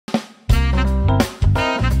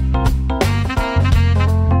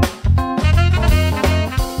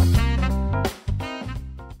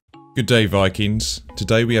Good day, Vikings.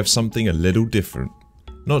 Today we have something a little different.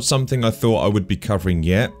 Not something I thought I would be covering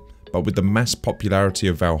yet, but with the mass popularity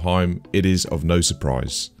of Valheim, it is of no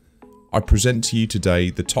surprise. I present to you today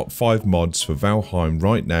the top 5 mods for Valheim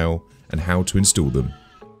right now and how to install them.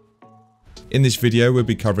 In this video we'll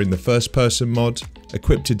be covering the first person mod,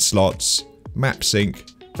 equipped slots, map sync,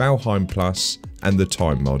 Valheim PLUS and the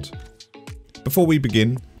time mod. Before we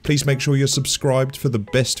begin, please make sure you're subscribed for the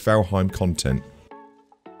best Valheim content.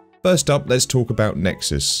 First up, let's talk about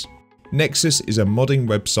Nexus. Nexus is a modding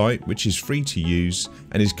website which is free to use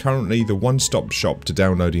and is currently the one-stop shop to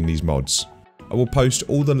downloading these mods. I will post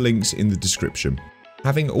all the links in the description.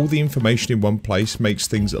 Having all the information in one place makes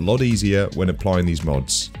things a lot easier when applying these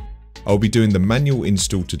mods. I will be doing the manual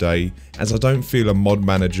install today as I don't feel a mod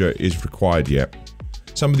manager is required yet.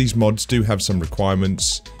 Some of these mods do have some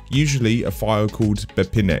requirements, usually a file called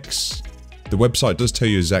Bepinex. The website does tell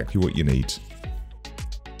you exactly what you need.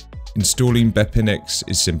 Installing Bepinex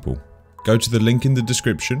is simple. Go to the link in the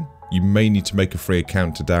description. You may need to make a free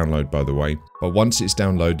account to download, by the way, but once it's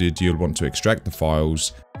downloaded you'll want to extract the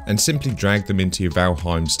files and simply drag them into your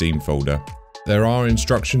Valheim Steam folder. There are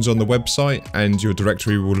instructions on the website and your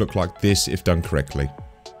directory will look like this if done correctly.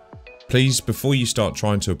 Please, before you start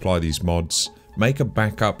trying to apply these mods, make a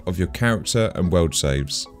backup of your character and world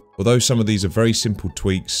saves. Although some of these are very simple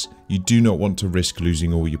tweaks, you do not want to risk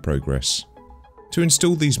losing all your progress. To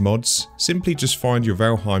install these mods, simply just find your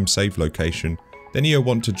Valheim save location, then you'll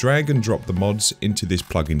want to drag and drop the mods into this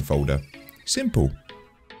plugin folder. Simple.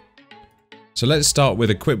 So let's start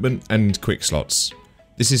with equipment and quick slots.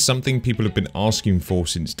 This is something people have been asking for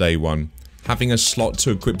since day one, having a slot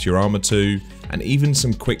to equip your armor to, and even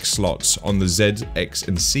some quick slots on the Z, X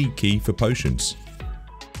and C key for potions.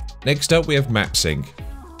 Next up we have map sync.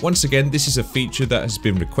 Once again, this is a feature that has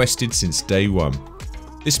been requested since day one.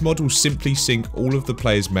 This mod will simply sync all of the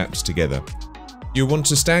players' maps together. You'll want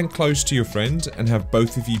to stand close to your friend and have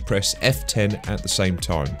both of you press F10 at the same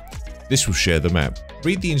time. This will share the map.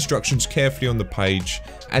 Read the instructions carefully on the page,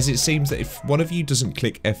 as it seems that if one of you doesn't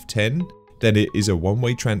click F10, then it is a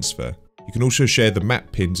one-way transfer. You can also share the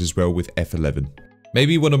map pins as well with F11.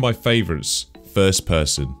 Maybe one of my favourites, first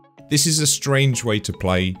person. This is a strange way to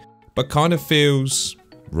play, but kind of feels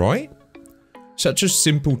right? Such a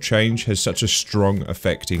simple change has such a strong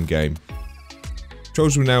effect in game.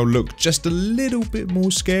 Trolls will now look just a little bit more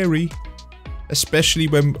scary, especially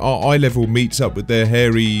when our eye level meets up with their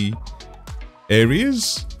hairy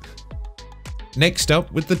areas. Next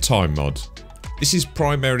up with the time mod. This is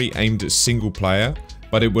primarily aimed at single player,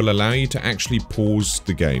 but it will allow you to actually pause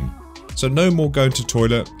the game. So no more going to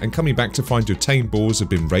toilet and coming back to find your tame boars have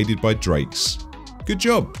been raided by drakes. Good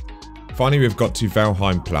job. Finally we've got to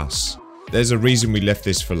Valheim PLUS. There's a reason we left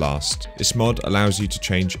this for last. This mod allows you to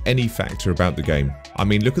change any factor about the game. I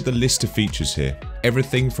mean, look at the list of features here.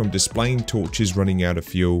 Everything from displaying torches running out of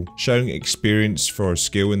fuel, showing experience for a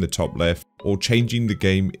skill in the top left, or changing the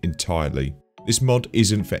game entirely. This mod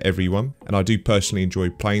isn't for everyone, and I do personally enjoy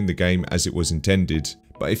playing the game as it was intended,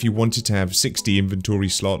 but if you wanted to have 60 inventory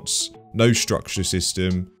slots, no structure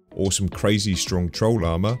system, or some crazy strong troll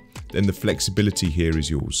armor, then the flexibility here is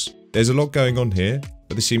yours. There's a lot going on here,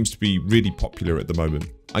 but this seems to be really popular at the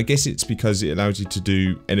moment. I guess it's because it allows you to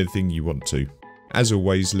do anything you want to. As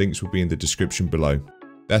always, links will be in the description below.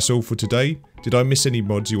 That's all for today. Did I miss any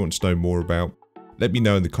mods you want to know more about? Let me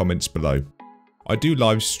know in the comments below. I do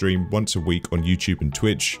live stream once a week on YouTube and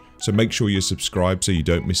Twitch, so make sure you're subscribed so you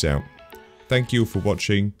don't miss out. Thank you all for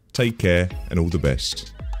watching, take care and all the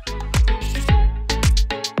best.